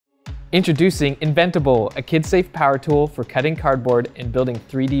Introducing Inventable, a kid-safe power tool for cutting cardboard and building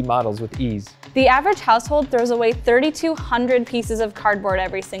 3D models with ease. The average household throws away 3,200 pieces of cardboard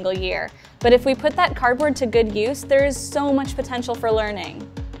every single year. But if we put that cardboard to good use, there is so much potential for learning.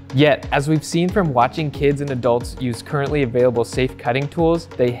 Yet, as we've seen from watching kids and adults use currently available safe cutting tools,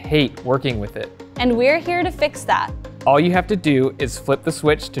 they hate working with it. And we're here to fix that. All you have to do is flip the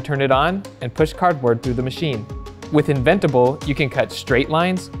switch to turn it on and push cardboard through the machine. With Inventable, you can cut straight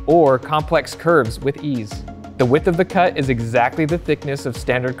lines or complex curves with ease. The width of the cut is exactly the thickness of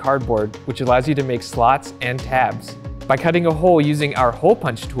standard cardboard, which allows you to make slots and tabs. By cutting a hole using our hole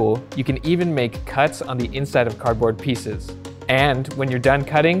punch tool, you can even make cuts on the inside of cardboard pieces. And when you're done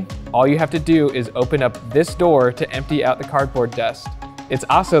cutting, all you have to do is open up this door to empty out the cardboard dust. It's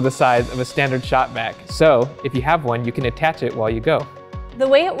also the size of a standard shop vac, so if you have one, you can attach it while you go. The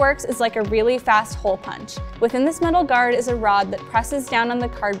way it works is like a really fast hole punch. Within this metal guard is a rod that presses down on the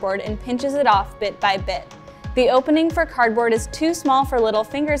cardboard and pinches it off bit by bit. The opening for cardboard is too small for little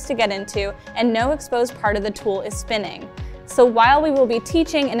fingers to get into, and no exposed part of the tool is spinning. So while we will be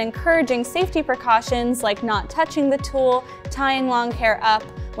teaching and encouraging safety precautions like not touching the tool, tying long hair up,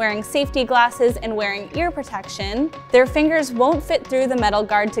 wearing safety glasses, and wearing ear protection, their fingers won't fit through the metal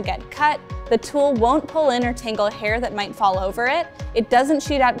guard to get cut, the tool won't pull in or tangle hair that might fall over it, it doesn't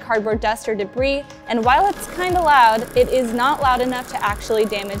shoot out cardboard dust or debris, and while it's kinda loud, it is not loud enough to actually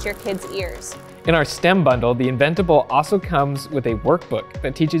damage your kids' ears. In our STEM bundle, the Inventable also comes with a workbook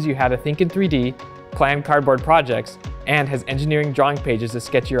that teaches you how to think in 3D, plan cardboard projects, and has engineering drawing pages to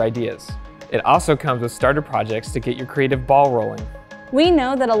sketch your ideas. It also comes with starter projects to get your creative ball rolling. We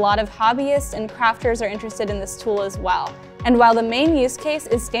know that a lot of hobbyists and crafters are interested in this tool as well. And while the main use case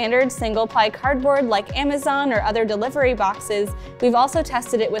is standard single-ply cardboard like Amazon or other delivery boxes, we've also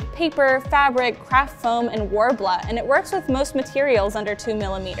tested it with paper, fabric, craft foam, and Warbla, and it works with most materials under 2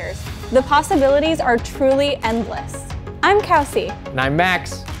 millimeters. The possibilities are truly endless. I'm Kelsey. And I'm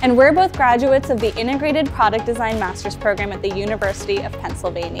Max. And we're both graduates of the Integrated Product Design Master's Program at the University of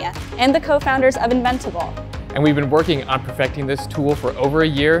Pennsylvania, and the co-founders of Inventable. And we've been working on perfecting this tool for over a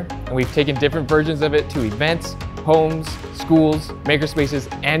year, and we've taken different versions of it to events, homes, schools, makerspaces,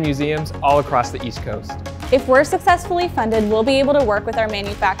 and museums all across the East Coast. If we're successfully funded, we'll be able to work with our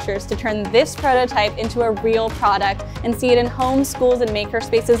manufacturers to turn this prototype into a real product and see it in homes, schools, and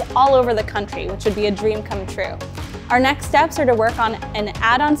makerspaces all over the country, which would be a dream come true. Our next steps are to work on an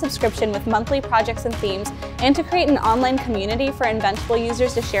add-on subscription with monthly projects and themes, and to create an online community for Inventable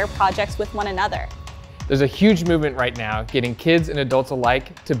users to share projects with one another. There's a huge movement right now getting kids and adults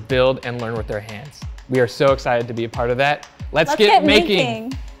alike to build and learn with their hands. We are so excited to be a part of that. Let's get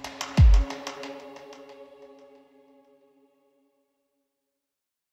making.